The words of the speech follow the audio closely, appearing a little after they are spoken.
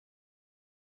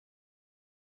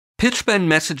Pitch bend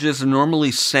messages are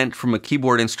normally sent from a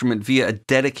keyboard instrument via a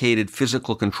dedicated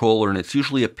physical controller, and it's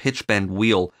usually a pitch bend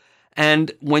wheel.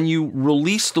 And when you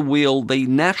release the wheel, they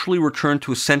naturally return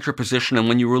to a center position, and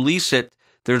when you release it,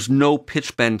 there's no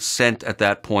pitch bend sent at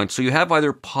that point. So you have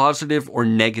either positive or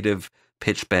negative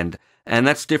pitch bend. And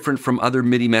that's different from other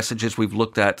MIDI messages we've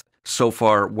looked at so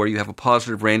far, where you have a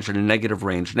positive range and a negative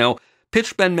range. Now,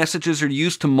 pitch bend messages are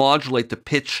used to modulate the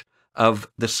pitch of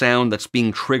the sound that's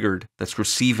being triggered, that's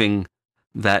receiving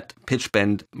that pitch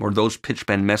bend or those pitch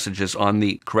bend messages on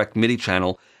the correct MIDI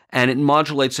channel. And it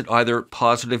modulates it either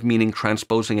positive, meaning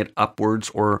transposing it upwards,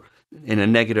 or in a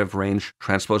negative range,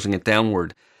 transposing it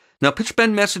downward. Now, pitch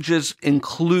bend messages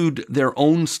include their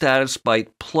own status byte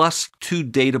plus 2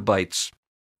 data bytes.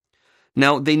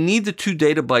 Now, they need the 2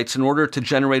 data bytes in order to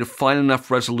generate a fine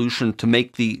enough resolution to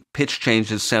make the pitch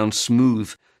changes sound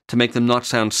smooth, to make them not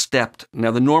sound stepped. Now,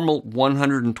 the normal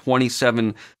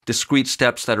 127 discrete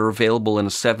steps that are available in a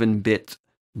 7-bit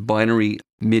binary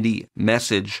MIDI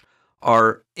message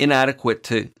are inadequate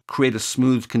to create a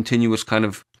smooth, continuous kind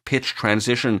of pitch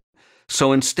transition.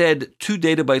 So instead, 2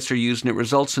 data bytes are used, and it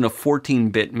results in a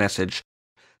 14-bit message.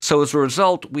 So as a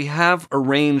result, we have a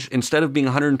range, instead of being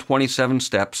 127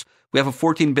 steps, we have a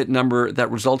 14-bit number that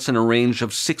results in a range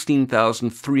of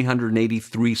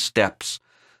 16,383 steps.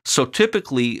 So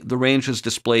typically, the range is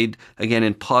displayed, again,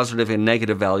 in positive and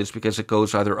negative values because it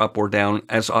goes either up or down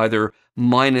as either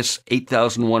minus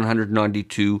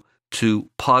 8,192 to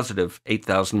positive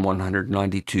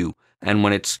 8,192. And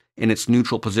when it's in its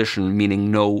neutral position,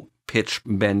 meaning no pitch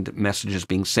bend messages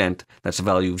being sent, that's a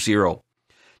value of 0.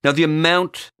 Now, the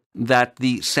amount that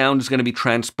the sound is going to be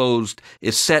transposed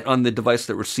is set on the device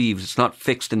that receives. It's not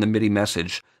fixed in the MIDI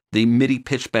message. The MIDI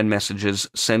pitch bend messages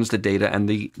sends the data, and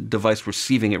the device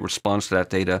receiving it responds to that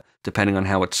data depending on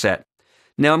how it's set.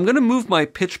 Now, I'm going to move my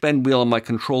pitch bend wheel on my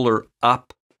controller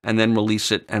up and then release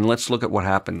it, and let's look at what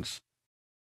happens.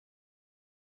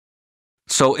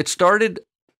 So it started,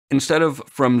 instead of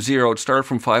from 0, it started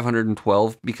from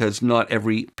 512 because not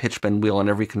every pitch bend wheel on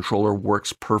every controller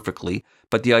works perfectly,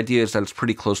 but the idea is that it's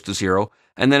pretty close to 0.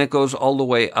 And then it goes all the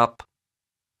way up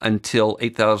until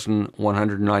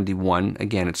 8,191.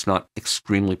 Again, it's not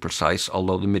extremely precise,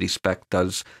 although the MIDI spec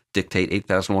does dictate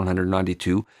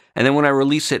 8,192. And then when I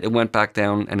release it, it went back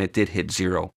down and it did hit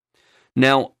 0.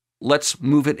 Now, let's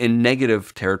move it in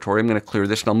negative territory. I'm going to clear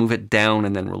this and I'll move it down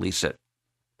and then release it.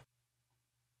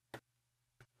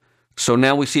 So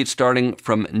now we see it starting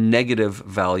from negative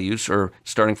values, or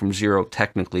starting from 0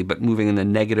 technically, but moving in the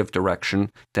negative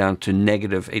direction down to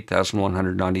negative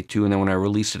 8,192. And then when I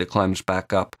release it, it climbs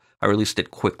back up. I released it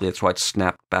quickly. That's why it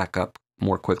snapped back up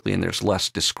more quickly, and there's less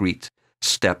discrete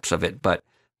steps of it. But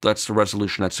that's the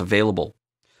resolution that's available.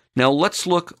 Now let's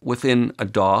look within a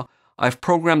DAW. I've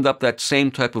programmed up that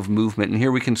same type of movement, and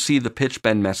here we can see the pitch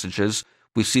bend messages.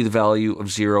 We see the value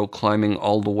of 0 climbing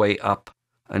all the way up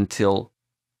until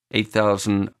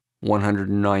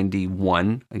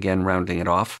 8,191, again rounding it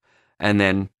off, and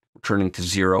then returning to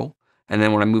 0. And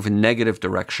then when I move in negative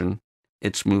direction,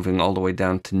 it's moving all the way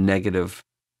down to negative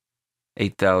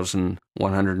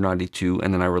 8,192,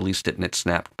 and then I released it and it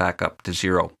snapped back up to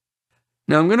 0.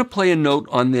 Now I'm going to play a note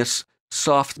on this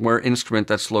software instrument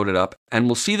that's loaded up, and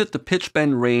we'll see that the pitch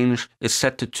bend range is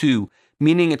set to 2,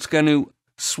 meaning it's going to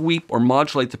sweep or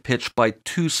modulate the pitch by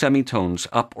 2 semitones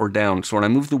up or down. So when I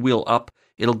move the wheel up,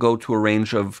 it'll go to a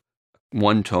range of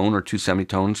 1 tone or 2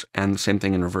 semitones, and the same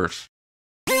thing in reverse.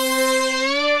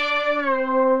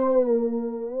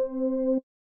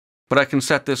 But I can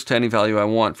set this to any value I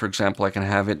want. For example, I can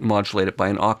have it modulate it by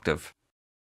an octave.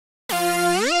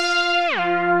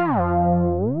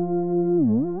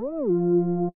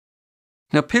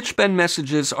 Now, pitch bend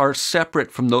messages are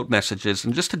separate from note messages,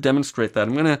 and just to demonstrate that,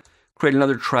 I'm going to create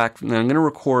another track, and I'm going to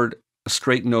record a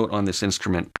straight note on this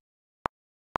instrument.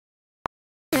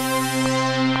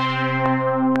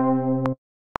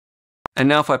 And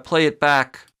now if I play it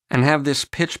back and have this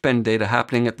pitch bend data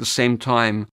happening at the same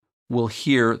time, we'll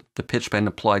hear the pitch bend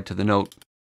applied to the note.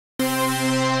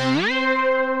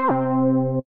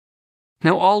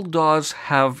 Now all DAWs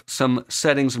have some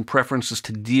settings and preferences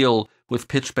to deal with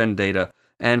pitch bend data.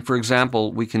 And for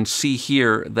example, we can see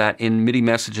here that in MIDI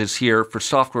messages here for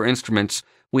software instruments,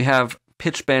 we have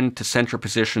pitch bend to center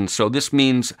position. So this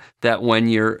means that when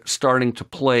you're starting to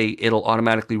play, it'll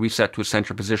automatically reset to a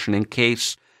center position in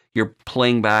case you're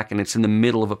playing back and it's in the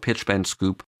middle of a pitch bend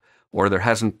scoop, or there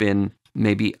hasn't been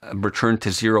maybe a return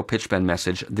to 0 pitch bend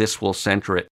message. This will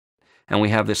center it. And we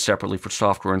have this separately for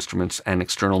software instruments and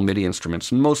external MIDI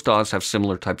instruments. And most DAWs have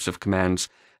similar types of commands.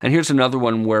 And here's another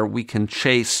one where we can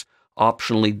chase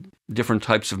optionally different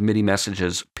types of MIDI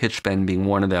messages, pitch bend being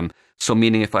one of them. So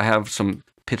meaning if I have some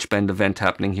pitch bend event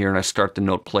happening here and I start the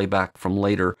note playback from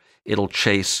later, it'll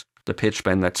chase the pitch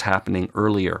bend that's happening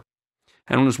earlier.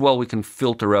 And as well, we can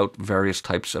filter out various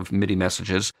types of MIDI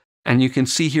messages. And you can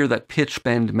see here that pitch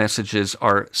bend messages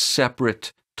are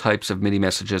separate types of MIDI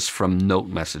messages from note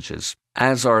messages,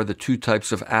 as are the two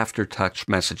types of aftertouch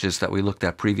messages that we looked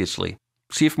at previously.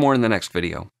 See you for more in the next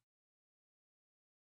video.